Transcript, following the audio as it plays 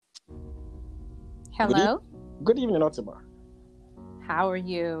Good, e- Hello, good evening, Otima. how are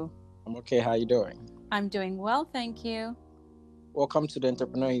you? I'm okay. How you doing? I'm doing well, thank you. Welcome to the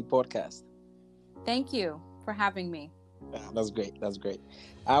Entrepreneur Podcast. Thank you for having me. That's great. That's great.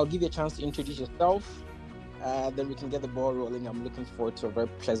 I'll give you a chance to introduce yourself. Then we can get the ball rolling. I'm looking forward to a very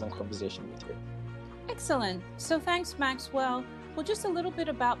pleasant conversation with you. Excellent. So, thanks, Maxwell. Well, just a little bit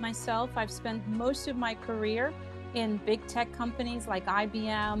about myself. I've spent most of my career in big tech companies like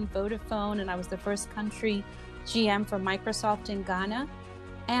IBM, Vodafone, and I was the first country GM for Microsoft in Ghana.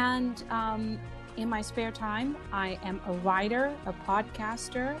 And in my spare time, I am a writer, a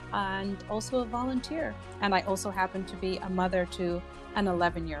podcaster, and also a volunteer. And I also happen to be a mother to an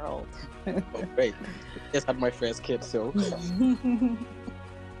 11-year-old. Oh, great. Just had my first kid. So,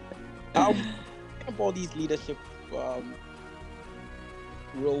 about these leadership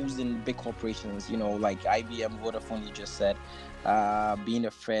roles in big corporations, like IBM, Vodafone, you just said, being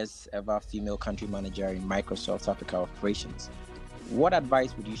the first ever female country manager in Microsoft Africa operations. What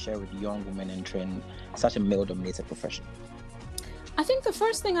advice would you share with young women entering such a male-dominated profession? I think the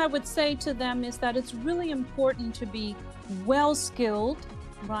first thing I would say to them is that it's really important to be well-skilled,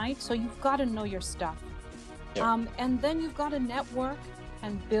 right? So you've got to know your stuff. Yeah. And then you've got to network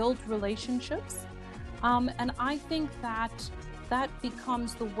and build relationships. And I think that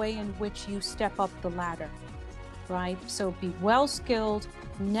becomes the way in which you step up the ladder, right? So be well-skilled,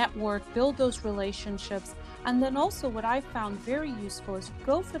 network, build those relationships. And then also what I found very useful is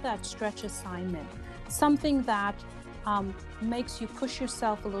go for that stretch assignment, something that makes you push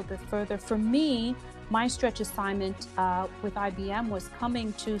yourself a little bit further. For me, my stretch assignment with IBM was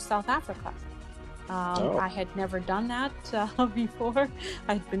coming to South Africa. I had never done that before.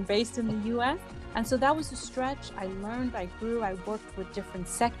 I'd been based in the US. And so that was a stretch. I learned, I grew, I worked with different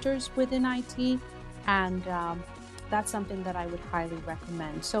sectors within IT. And that's something that I would highly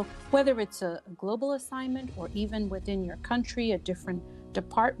recommend. So whether it's a global assignment or even within your country, a different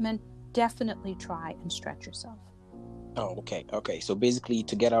department, definitely try and stretch yourself. Oh, okay. Okay. So basically,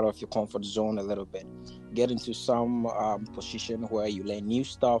 to get out of your comfort zone a little bit, get into some position where you learn new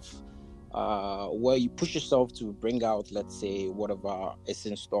stuff, where you push yourself to bring out, let's say, whatever is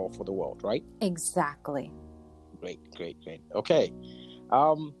in store for the world, right? Exactly. Great, great, great. Okay.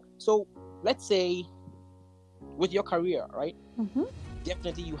 So let's say with your career, right? Mm-hmm.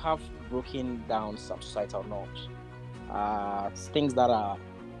 Definitely you have broken down some societal norms. Things that are,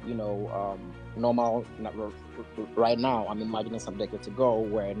 normal right now. I'm imagining some decades ago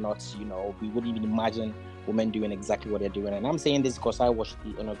where not, we wouldn't even imagine women doing exactly what they're doing. And I'm saying this because I watched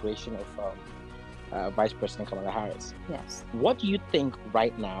the inauguration of Vice President Kamala Harris. Yes. What do you think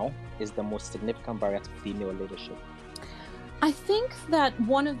right now is the most significant barrier to female leadership? I think that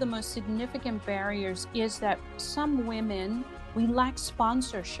one of the most significant barriers is that some women, we lack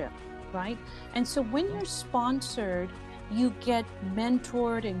sponsorship, right? And so when you're sponsored, you get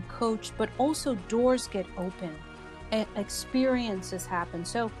mentored and coached, but also doors get open, experiences happen.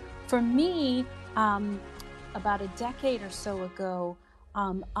 So for me, about a decade or so ago,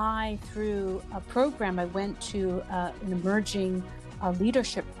 through a program, I went to an emerging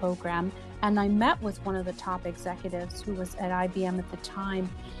leadership program, and I met with one of the top executives who was at IBM at the time.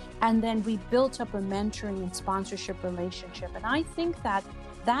 And then we built up a mentoring and sponsorship relationship. And I think that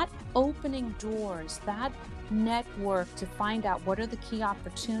opening doors, that network to find out what are the key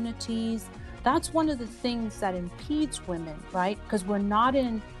opportunities, that's one of the things that impedes women, right? Because we're not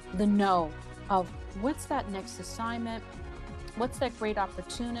in the know of what's that next assignment, what's that great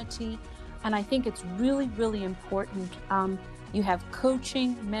opportunity. And I think it's really, really important. You have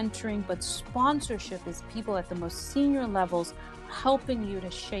coaching, mentoring, but sponsorship is people at the most senior levels helping you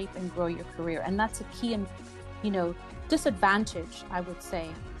to shape and grow your career. And that's a key, disadvantage, I would say.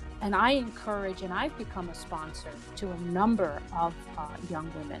 And I encourage, and I've become a sponsor to a number of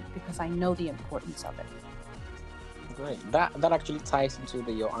young women because I know the importance of it. Great. That actually ties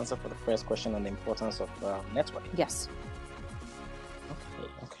into your answer for the first question on the importance of networking. Yes.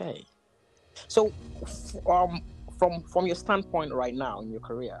 Okay. So, from your standpoint right now in your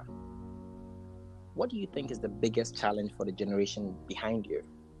career, what do you think is the biggest challenge for the generation behind you?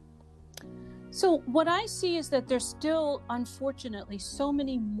 So what I see is that there's still, unfortunately, so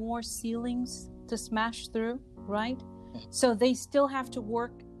many more ceilings to smash through, right? So they still have to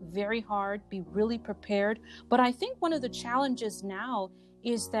work very hard, be really prepared. But I think one of the challenges now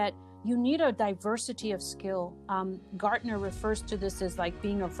is that you need a diversity of skill. Gartner refers to this as like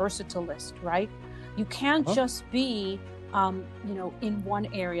being a versatilist, right? You can't just be, in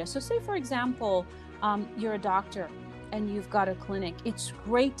one area. So say, for example, you're a doctor and you've got a clinic. It's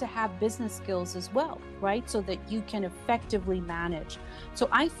great to have business skills as well, right? So that you can effectively manage. So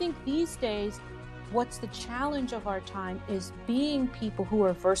I think these days, what's the challenge of our time is being people who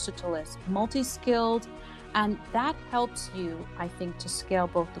are versatilists, multi-skilled, and that helps you, I think, to scale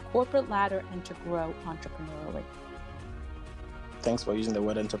both the corporate ladder and to grow entrepreneurially. Thanks for using the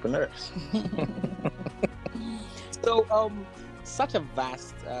word entrepreneur. So, such a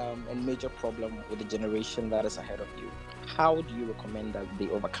vast and major problem with the generation that is ahead of you. How do you recommend that they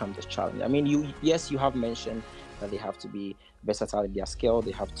overcome this challenge? I mean, you have mentioned that they have to be versatile in their skill.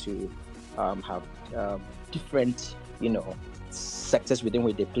 They have to have different, sectors within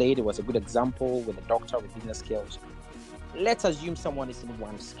which they play. There was a good example with a doctor with business skills. Let's assume someone is in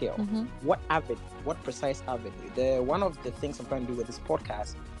one skill. Mm-hmm. What precise avenue? One of the things I'm trying to do with this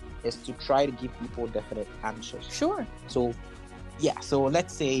podcast is to try to give people definite answers. Sure. So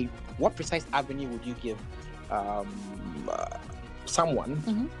let's say, what precise avenue would you give someone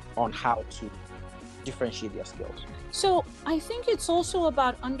mm-hmm. on how to differentiate their skills? So I think it's also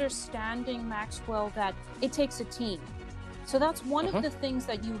about understanding, Maxwell, that it takes a team. So that's one mm-hmm. of the things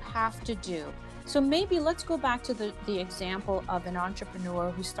that you have to do. So maybe let's go back to the example of an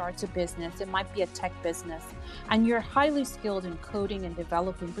entrepreneur who starts a business. It might be a tech business, and you're highly skilled in coding and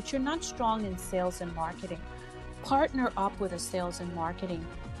developing, but you're not strong in sales and marketing. Partner up with a sales and marketing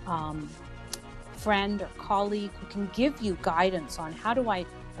friend or colleague who can give you guidance on how do I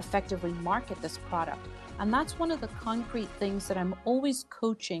effectively market this product. And that's one of the concrete things that I'm always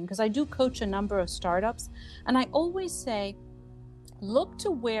coaching, because I do coach a number of startups, and I always say, look to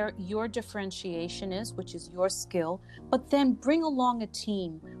where your differentiation is, which is your skill, but then bring along a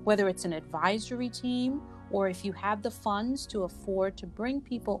team, whether it's an advisory team or if you have the funds to afford to bring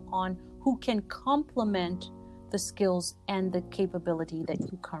people on who can complement the skills and the capability that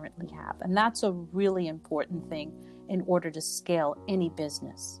you currently have. And that's a really important thing in order to scale any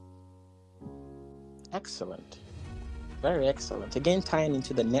business. Excellent. Very excellent. Again, tying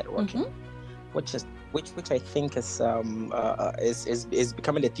into the networking, mm-hmm. which I think is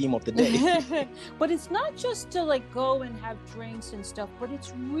becoming the theme of the day. But it's not just to go and have drinks and stuff, but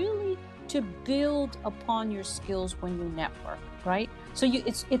it's really to build upon your skills when you network, right? So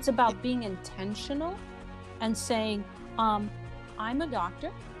it's about being intentional and saying, I'm a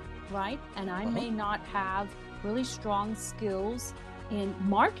doctor, right? And I may not have really strong skills in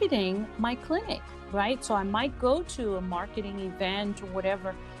marketing my clinic, right? So I might go to a marketing event or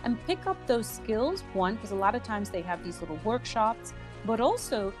whatever and pick up those skills, one, because a lot of times they have these little workshops, but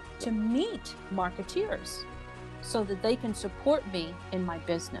also to meet marketeers so that they can support me in my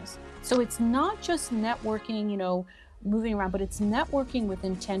business. So it's not just networking, moving around, but it's networking with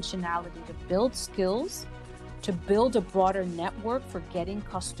intentionality to build skills, to build a broader network for getting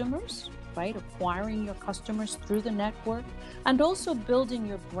customers, right? Acquiring your customers through the network, and also building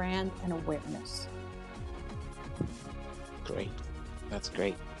your brand and awareness. Great. That's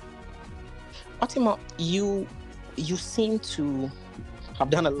great. Fatima, you seem to have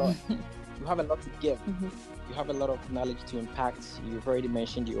done a lot. You have a lot to give. Mm-hmm. You have a lot of knowledge to impact. You've already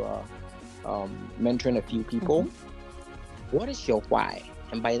mentioned you are mentoring a few people. Mm-hmm. What is your why?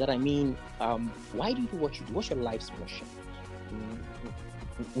 And by that I mean, why do you do what you do? What's your life's mission?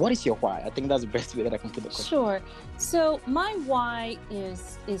 What is your why? I think that's the best way that I can put the question. Sure. So my why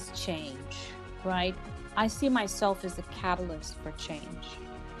is change, right? I see myself as a catalyst for change.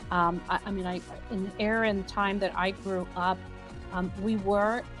 In the era and time that I grew up, we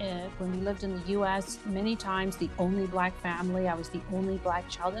were, when we lived in the U.S., many times the only Black family. I was the only Black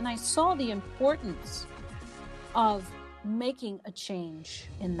child, and I saw the importance of making a change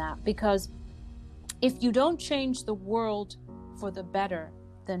in that, because if you don't change the world for the better,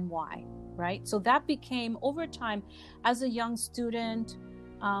 then why, right? So that became, over time, as a young student,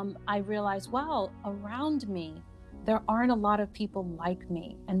 I realized, wow, around me, there aren't a lot of people like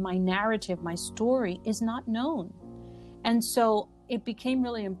me, and my narrative, my story is not known. And so it became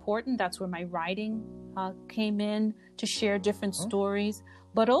really important. That's where my writing came in, to share different stories,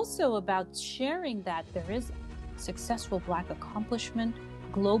 but also about sharing that there is successful Black accomplishment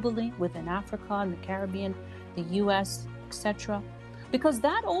globally, within Africa and the Caribbean, the US, etc. Because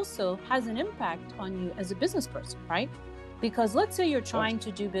that also has an impact on you as a business person, right? Because let's say you're trying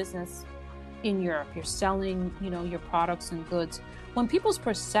to do business in Europe, you're selling, your products and goods. When people's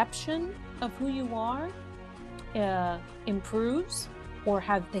perception of who you are improves, or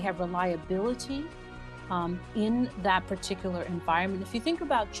they have reliability in that particular environment. If you think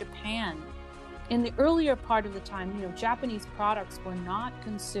about Japan, in the earlier part of the time, Japanese products were not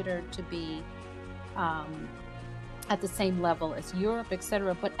considered to be at the same level as Europe,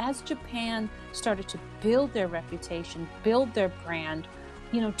 etc. But as Japan started to build their reputation, build their brand,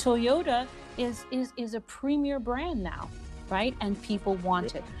 Toyota is a premier brand now. right? And people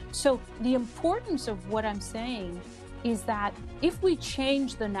want it. So the importance of what I'm saying is that if we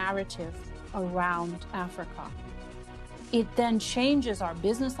change the narrative around Africa, it then changes our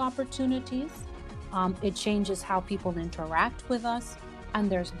business opportunities. It changes how people interact with us, and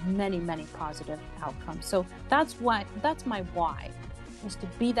there's many, many positive outcomes. So that's my why, is to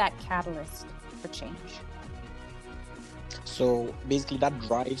be that catalyst for change. So basically, that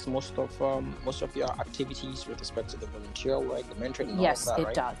drives most of your activities with respect to the volunteer work, the mentoring, and yes, all of that, it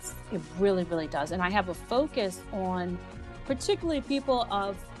right? does. It really, really does. And I have a focus on particularly people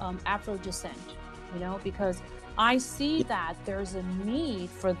of Afro descent, because I see that there's a need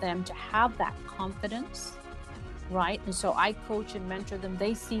for them to have that confidence, right? And so I coach and mentor them.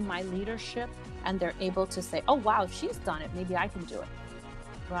 They see my leadership and they're able to say, oh, wow, she's done it. Maybe I can do it,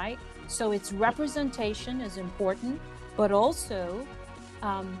 right? So it's representation is important, but also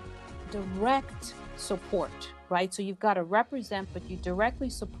direct support, right? So you've got to represent, but you directly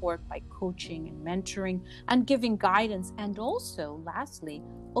support by coaching and mentoring and giving guidance. And also, lastly,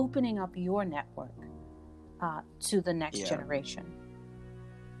 opening up your network to the next generation.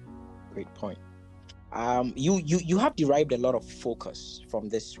 Great point. You have derived a lot of focus from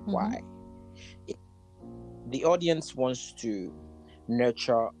this why. The audience wants to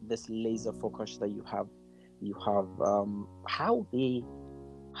nurture this laser focus that you have. How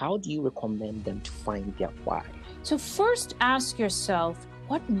do you recommend them to find their why? So first ask yourself,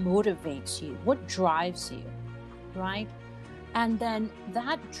 what motivates you? What drives you, right? And then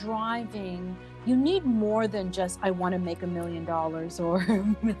that driving, you need more than just, I want to make $1 million or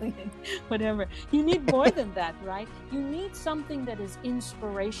 $1 million, whatever. You need more than that, right? You need something that is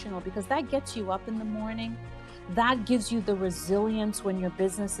inspirational, because that gets you up in the morning. That gives you the resilience when your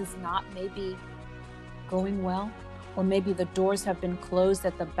business is not maybe going well, or maybe the doors have been closed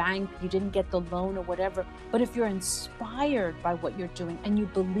at the bank, you didn't get the loan or whatever. But if you're inspired by what you're doing and you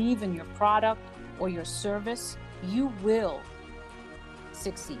believe in your product or your service, you will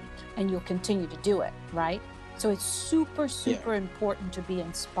succeed and you'll continue to do it, right? So it's super important to be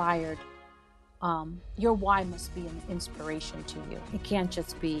inspired. Your why must be an inspiration to you. It can't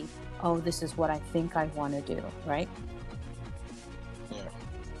just be, oh, this is what I think I want to do, right? Yeah,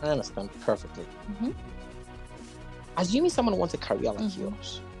 I understand perfectly. Assuming someone wants a career like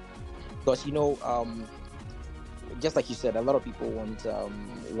yours, because just like you said, a lot of people want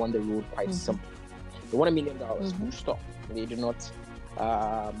the road quite simple. They want $1 million, full stop. They do not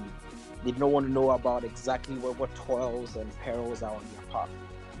want to know about exactly what toils and perils are on their path.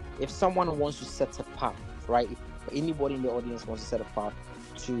 If someone wants to set a path, right? If anybody in the audience wants to set a path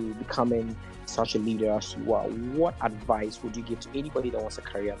to becoming such a leader as you are, what advice would you give to anybody that wants a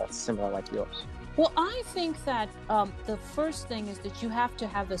career that's similar like yours? Well, I think that the first thing is that you have to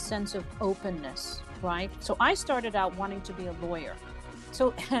have a sense of openness, right? So I started out wanting to be a lawyer.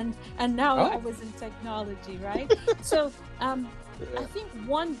 So, and now I was in technology, right? So I think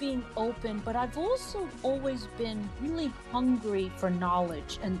one, being open, but I've also always been really hungry for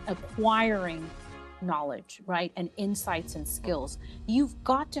knowledge and acquiring knowledge, right? And insights and skills. You've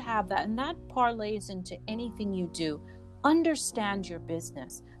got to have that. And that parlays into anything you do. Understand your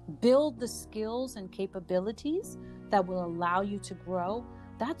business. Build the skills and capabilities that will allow you to grow.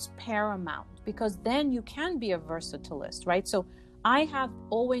 That's paramount, because then you can be a versatilist, right? So I have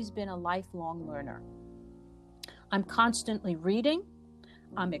always been a lifelong learner. I'm constantly reading.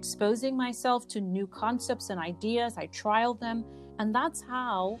 I'm exposing myself to new concepts and ideas. I trial them. And that's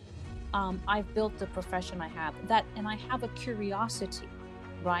how I've built the profession I have. And I have a curiosity,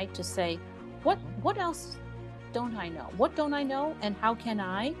 right? To say, what else don't I know? What don't I know? And how can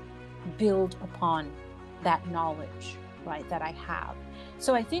I build upon that knowledge, right, that I have?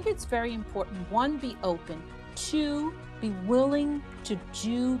 So I think it's very important. 1, be open. 2, be willing to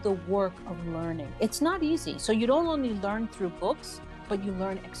do the work of learning. It's not easy. So you don't only learn through books, but you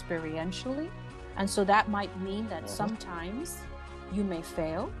learn experientially. And so that might mean that sometimes you may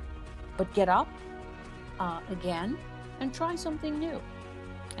fail, but get up again and try something new.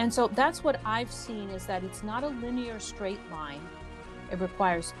 And so that's what I've seen, is that it's not a linear straight line. It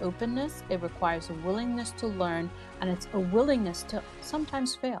requires openness, it requires a willingness to learn, and it's a willingness to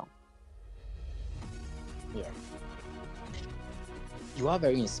sometimes fail. Yeah. You are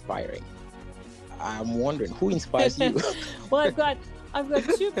very inspiring. I'm wondering, who inspires you? Well, I've got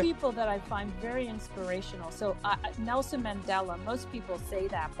 2 people that I find very inspirational. So Nelson Mandela, most people say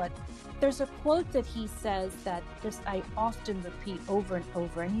that, but there's a quote that he says that just I often repeat over and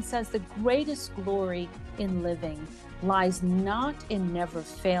over. And he says, the greatest glory in living lies not in never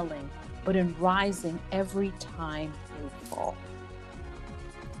failing, but in rising every time we fall.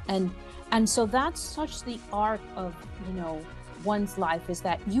 And And so that's such the arc of, one's life, is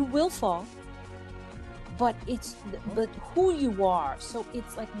that you will fall, but but who you are. So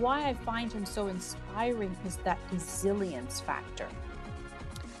it's like, why I find him so inspiring is that resilience factor.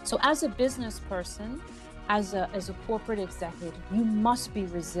 So as a business person, as a corporate executive, you must be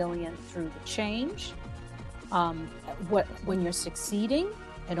resilient through the change, when you're succeeding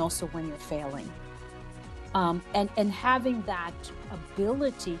and also when you're failing. And having that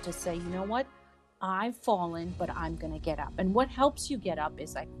ability to say, you know what, I've fallen, but I'm going to get up. And what helps you get up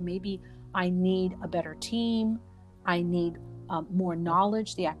is like, maybe I need a better team. I need more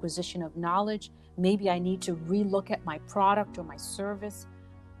knowledge, the acquisition of knowledge. Maybe I need to relook at my product or my service.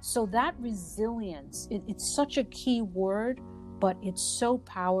 So that resilience, it's such a key word, but it's so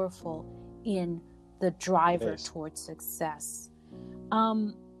powerful in the driver towards success.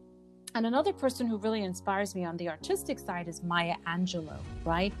 And another person who really inspires me on the artistic side is Maya Angelou,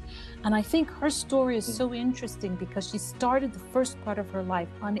 right? And I think her story is so interesting because she started the first part of her life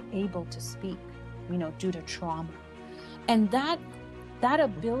unable to speak, due to trauma. And that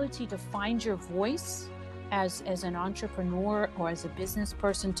ability to find your voice as an entrepreneur or as a business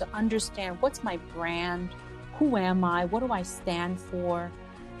person, to understand what's my brand, who am I, what do I stand for,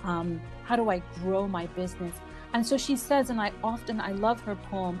 how do I grow my business? And so she says, and I love her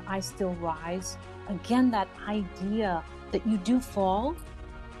poem, I Still Rise. Again, that idea that you do fall,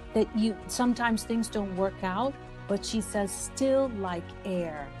 that sometimes things don't work out, but she says, still like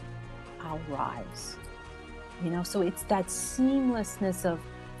air, I'll rise. So it's that seamlessness of,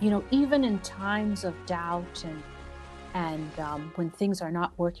 even in times of doubt and when things are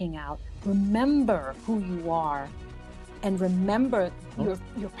not working out, remember who you are. And remember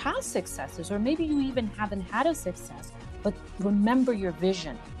your past successes, or maybe you even haven't had a success, but remember your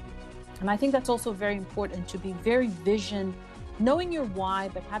vision. And I think that's also very important, to be very vision, knowing your why,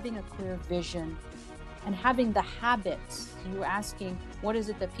 but having a clear vision and having the habits. You were asking, what is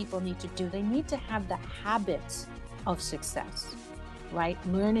it that people need to do? They need to have the habits of success, right?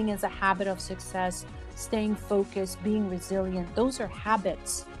 Learning is a habit of success, staying focused, being resilient. Those are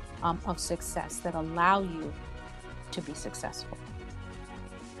habits of success that allow you to be successful.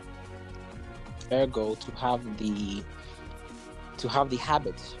 Ergo, to have the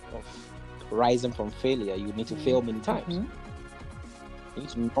habit of rising from failure, you need to fail many times. You need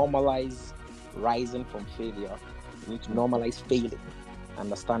to normalize rising from failure. You need to normalize failing,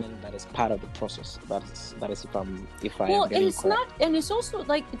 understanding that is part of the process. That is if I am getting it's correct. Not, and it's also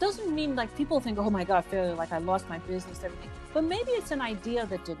like, it doesn't mean like people think, oh my God, failure, like I lost my business, everything. But maybe it's an idea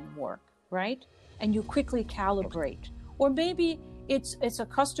that didn't work, right? And you quickly calibrate. Or maybe it's a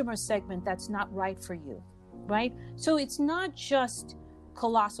customer segment that's not right for you, right? So it's not just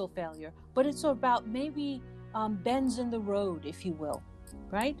colossal failure, but it's about maybe bends in the road, if you will,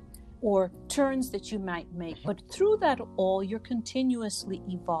 right? Or turns that you might make. But through that all, you're continuously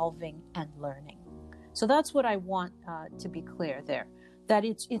evolving and learning. So that's what I want to be clear there. That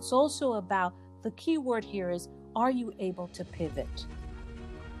it's also about, the key word here is, are you able to pivot?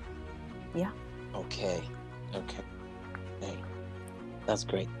 Yeah. Okay. Hey, that's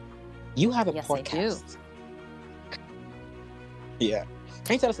great. You have a podcast. I do. Yeah.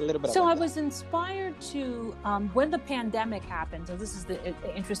 Can you tell us a little bit about that? I was inspired to, when the pandemic happened, so this is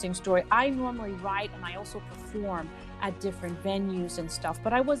the interesting story. I normally write and I also perform at different venues and stuff,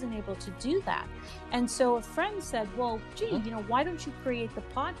 but I wasn't able to do that. And so a friend said, well, gee, why don't you create the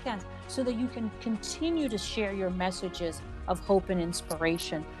podcast so that you can continue to share your messages of hope and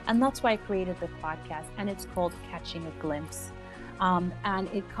inspiration? And that's why I created the podcast, and it's called Catching a Glimpse. And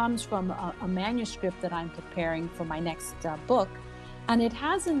it comes from a manuscript that I'm preparing for my next book. And it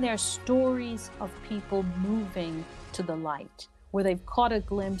has in there stories of people moving to the light, where they've caught a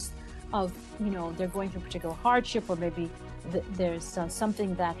glimpse of, they're going through a particular hardship, or maybe there's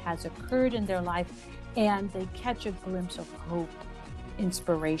something that has occurred in their life, and they catch a glimpse of hope,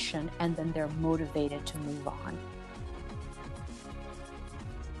 inspiration, and then they're motivated to move on.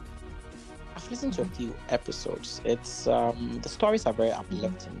 I've listened to a few episodes. It's the stories are very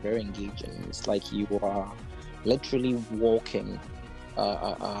uplifting, very engaging. It's like you are literally walking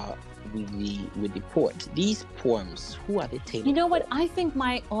with the poet. These poems, who are they tailored? You know what? I think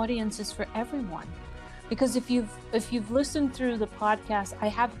my audience is for everyone, because if you've listened through the podcast,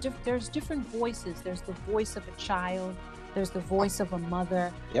 there's different voices. There's the voice of a child. There's the voice of a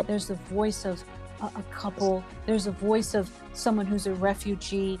mother. Yep. There's the voice of a couple. There's a voice of someone who's a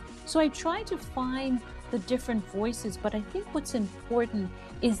refugee. So I try to find the different voices, but I think what's important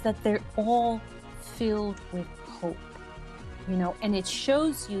is that they're all filled with hope, and it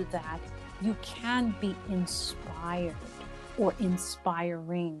shows you that you can be inspired or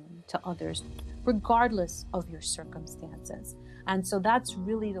inspiring to others, regardless of your circumstances. And so that's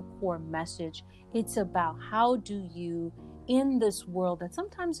really the core message. It's about how do you, in this world that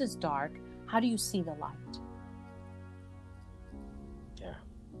sometimes is dark, how do you see the light? Yeah.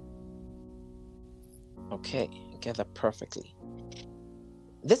 Okay, I get that perfectly.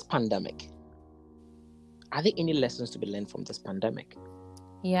 This pandemic, are there any lessons to be learned from this pandemic?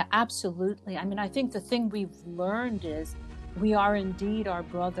 Yeah, absolutely. I mean, I think the thing we've learned is we are indeed our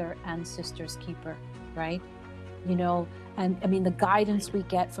brother and sister's keeper, right? You know, and I mean, the guidance we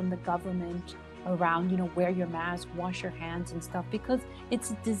get from the government around, you know, wear your mask, wash your hands and stuff, because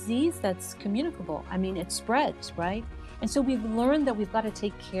it's a disease that's communicable. I mean, it spreads, right? And so we've learned that we've got to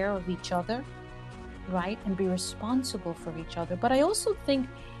take care of each other, right? And be responsible for each other. But I also think,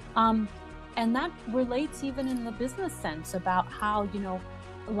 and that relates even in the business sense about how, you know,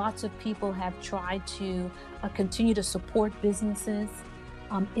 lots of people have tried to continue to support businesses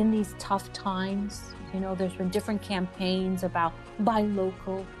in these tough times. You know, there's been different campaigns about buy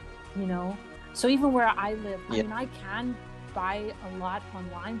local, you know. So even where I live, I mean, I can buy a lot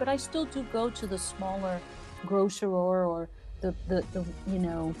online, but I still do go to the smaller grocer or the you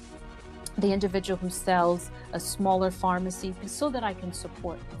know, the individual who sells a smaller pharmacy so that I can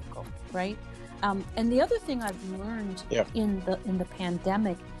support local, right? And the other thing I've learned in the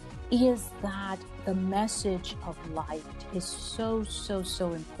pandemic is that the message of light is so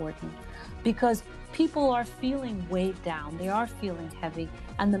important, because people are feeling weighed down, they are feeling heavy,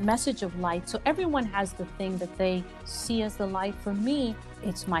 and the message of light. So everyone has the thing that they see as the light. For me,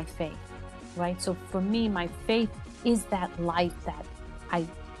 it's my faith, right? So for me, my faith is that light that I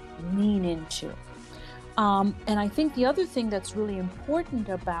lean into. And I think the other thing that's really important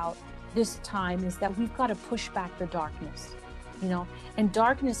about this time is that we've got to push back the darkness, you know, and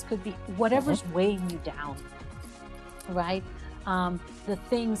darkness could be whatever's weighing you down, right? The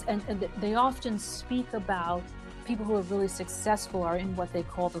things, and they often speak about people who are really successful are in what they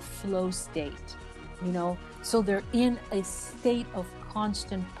call the flow state, you know, so they're in a state of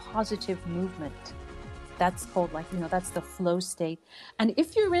constant positive movement. That's called, like, you know, that's the flow state. And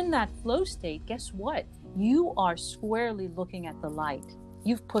if you're in that flow state, guess what? You are squarely looking at the light.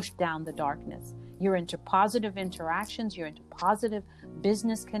 You've pushed down the darkness. You're into positive interactions. You're into positive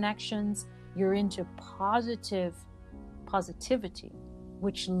business connections. You're into positivity,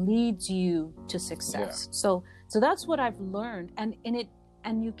 which leads you to success. So that's what I've learned.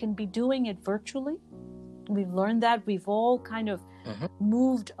 And you can be doing it virtually. We've learned that. We've all kind of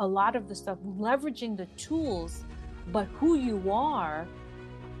moved a lot of the stuff, leveraging the tools, but who you are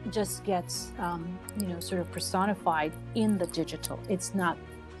just gets, you know, sort of personified in the digital. It's not,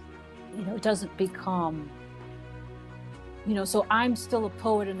 you know, it doesn't become, you know, so I'm still a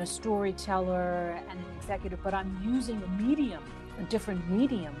poet and a storyteller and an executive, but I'm using a different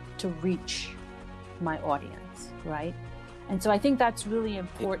medium to reach my audience, right? And so I think that's really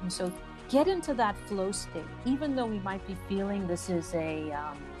important. So get into that flow state, even though we might be feeling this is a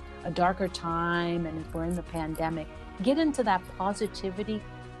darker time and we're in the pandemic. Get into that positivity.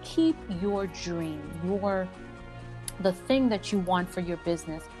 Keep your dream, the thing that you want for your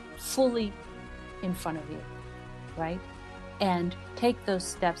business fully in front of you, right? And take those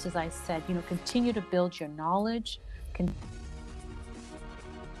steps, as I said, you know, continue to build your knowledge,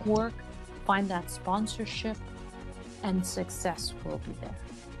 work, find that sponsorship, and success will be there.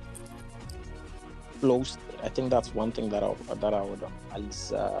 Flow state. I think that's one thing that I would at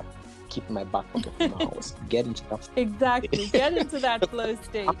least keep in my back pocket for now. Is get into that. Exactly. Get into that flow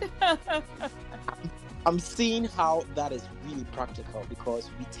state. I'm seeing how that is really practical, because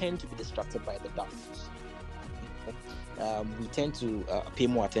we tend to be distracted by the darkness. We tend to pay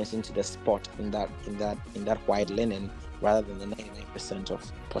more attention to the spot in that white linen rather than the 99%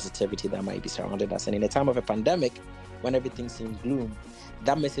 of positivity that might be surrounding us. And in a time of a pandemic, when everything seems gloom,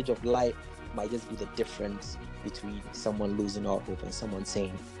 that message of light might just be the difference between someone losing all hope and someone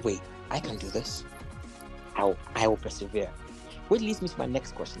saying, wait, I can do this. I will persevere. Which leads me to my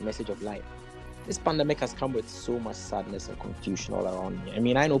next question, message of light. This pandemic has come with so much sadness and confusion all around me. I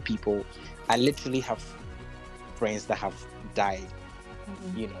mean, I know people, I literally have friends that have died,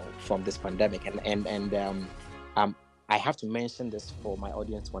 you know, from this pandemic. And I have to mention this for my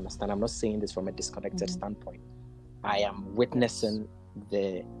audience to understand. I'm not saying this from a disconnected standpoint. I am witnessing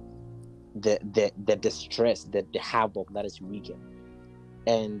the distress, the havoc that is wreaking,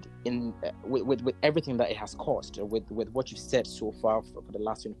 and with everything that it has caused, with what you've said so far for the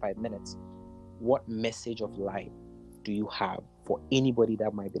last 25 minutes, what message of light do you have for anybody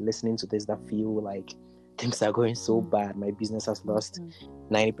that might be listening to this, that feel like things are going so bad, my business has lost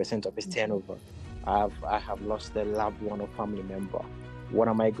 90% of its turnover? I have lost a loved one or family member. What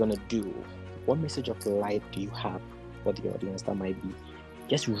am I gonna do? What message of light do you have for the audience that might be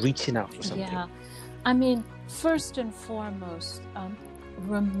just reaching out for something? Yeah, I mean, first and foremost,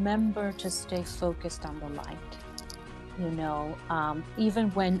 remember to stay focused on the light.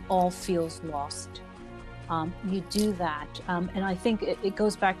 Even when all feels lost, you do that. And I think it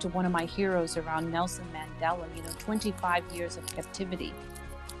goes back to one of my heroes around Nelson Mandela, 25 years of captivity.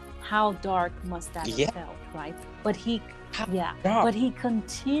 How dark must that have felt, right? But he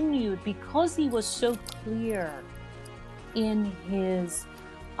continued because he was so clear in his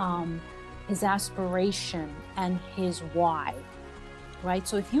aspiration and his why, right?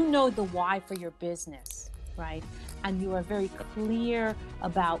 So if you know the why for your business, right, and you are very clear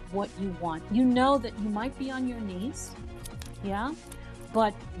about what you want, you know that you might be on your knees,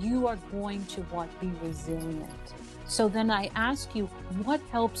 but you are going to be resilient. So then I ask you, what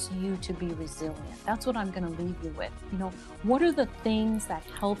helps you to be resilient? That's what I'm going to leave you with. What are the things that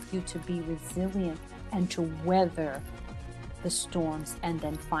help you to be resilient and to weather the storms and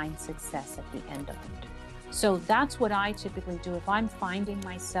then find success at the end of it? So that's what I typically do. If I'm finding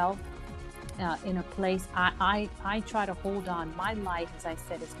myself in a place, I try to hold on. My light, as I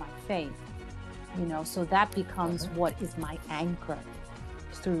said, is my faith. So that becomes what is my anchor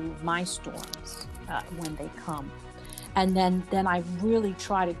through my storms when they come. And then I really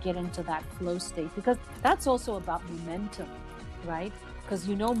try to get into that flow state, because that's also about momentum, right? Because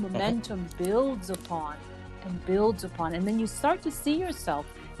momentum builds upon, and then you start to see yourself.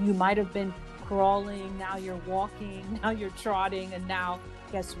 You might have been crawling, now you're walking, now you're trotting, and now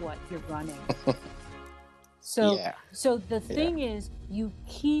guess what? You're running. So the thing is, you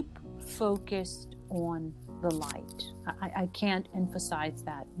keep focused on the light. I can't emphasize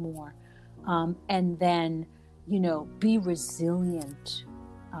that more. And then be resilient.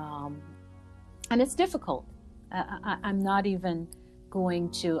 And it's difficult. I'm not even going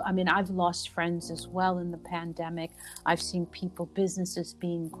to, I've lost friends as well in the pandemic. I've seen businesses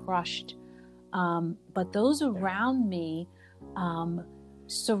being crushed. But those around me,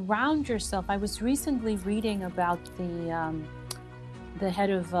 surround yourself. I was recently reading about the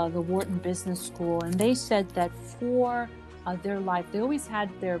head of the Wharton Business School, and they said that for their life, they always had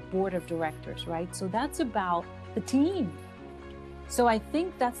their board of directors, right? So that's about the team. So I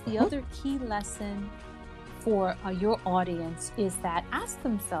think that's the other key lesson for your audience, is that ask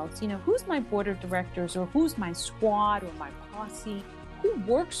themselves, who's my board of directors, or who's my squad or my posse? Who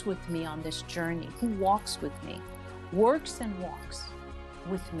works with me on this journey? Who walks with me? Works and walks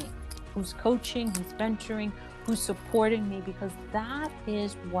with me? Who's coaching, who's mentoring, who's supporting me? Because that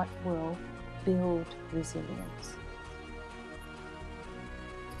is what will build resilience.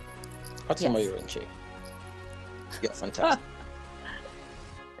 Fatima Yurinchi, you're fantastic.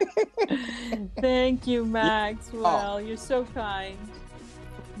 Thank you, Maxwell. You're so kind.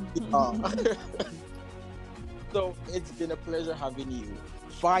 So it's been a pleasure having you.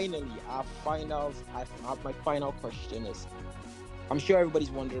 Finally, my final question is, I'm sure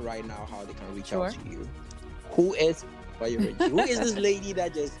everybody's wondering right now how they can reach out to you. Who is Fatima Yurinchi? Who is this lady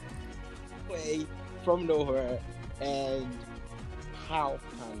that just away from nowhere, and how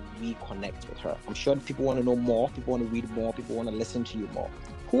can we connect with her? I'm sure people want to know more, people want to read more, people want to listen to you more.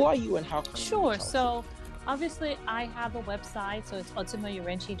 Who are you and how can you reach out so obviously I have a website, so it's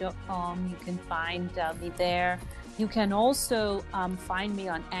otimayurenchi.com. You can find me there. You can also find me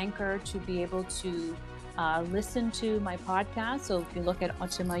on Anchor to be able to listen to my podcast. So if you look at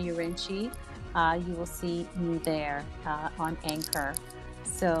Otima Yurinchi, you will see me there on Anchor.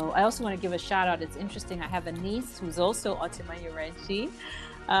 So I also want to give a shout out. It's interesting. I have a niece who's also Otima Yurinchi.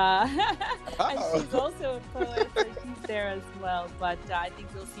 And she's also a poet, so she's there as well. But I think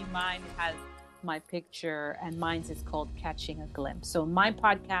you'll see mine has my picture, and mine's is called Catching a Glimpse. So my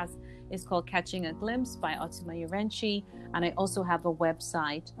podcast is called Catching a Glimpse by Otima Yurinchi, and I also have a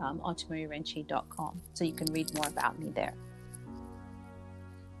website, otimayurinchi.com, so you can read more about me there.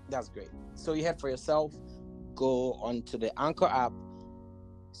 That's great. So you heard for yourself, go onto the Anchor app,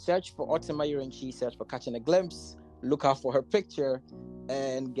 search for Otima Yurinchi, search for Catching a Glimpse, look out for her picture,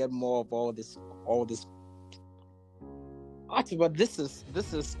 and get more of all this. Otima, this is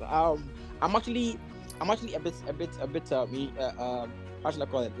I'm actually a bit how should I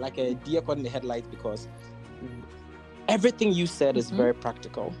call it, like a deer caught in the headlights, because everything you said is very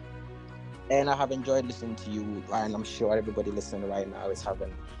practical, and I have enjoyed listening to you, and I'm sure everybody listening right now is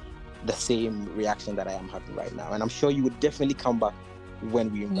having the same reaction that I am having right now, and I'm sure you would definitely come back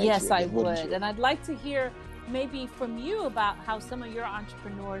when we invite you. Yes, I would, and I'd like to hear maybe from you about how some of your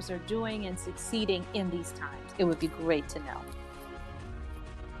entrepreneurs are doing and succeeding in these times. It would be great to know.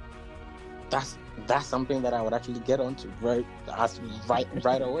 that's something that I would actually get onto right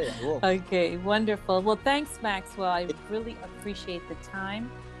away as well. Okay, wonderful. Well, thanks, Maxwell. I really appreciate the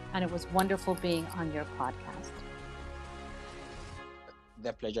time, and it was wonderful being on your podcast.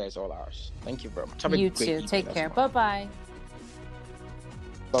 The pleasure is all ours. Thank you very much. You too. Take care. Bye-bye.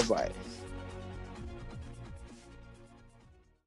 Bye-bye.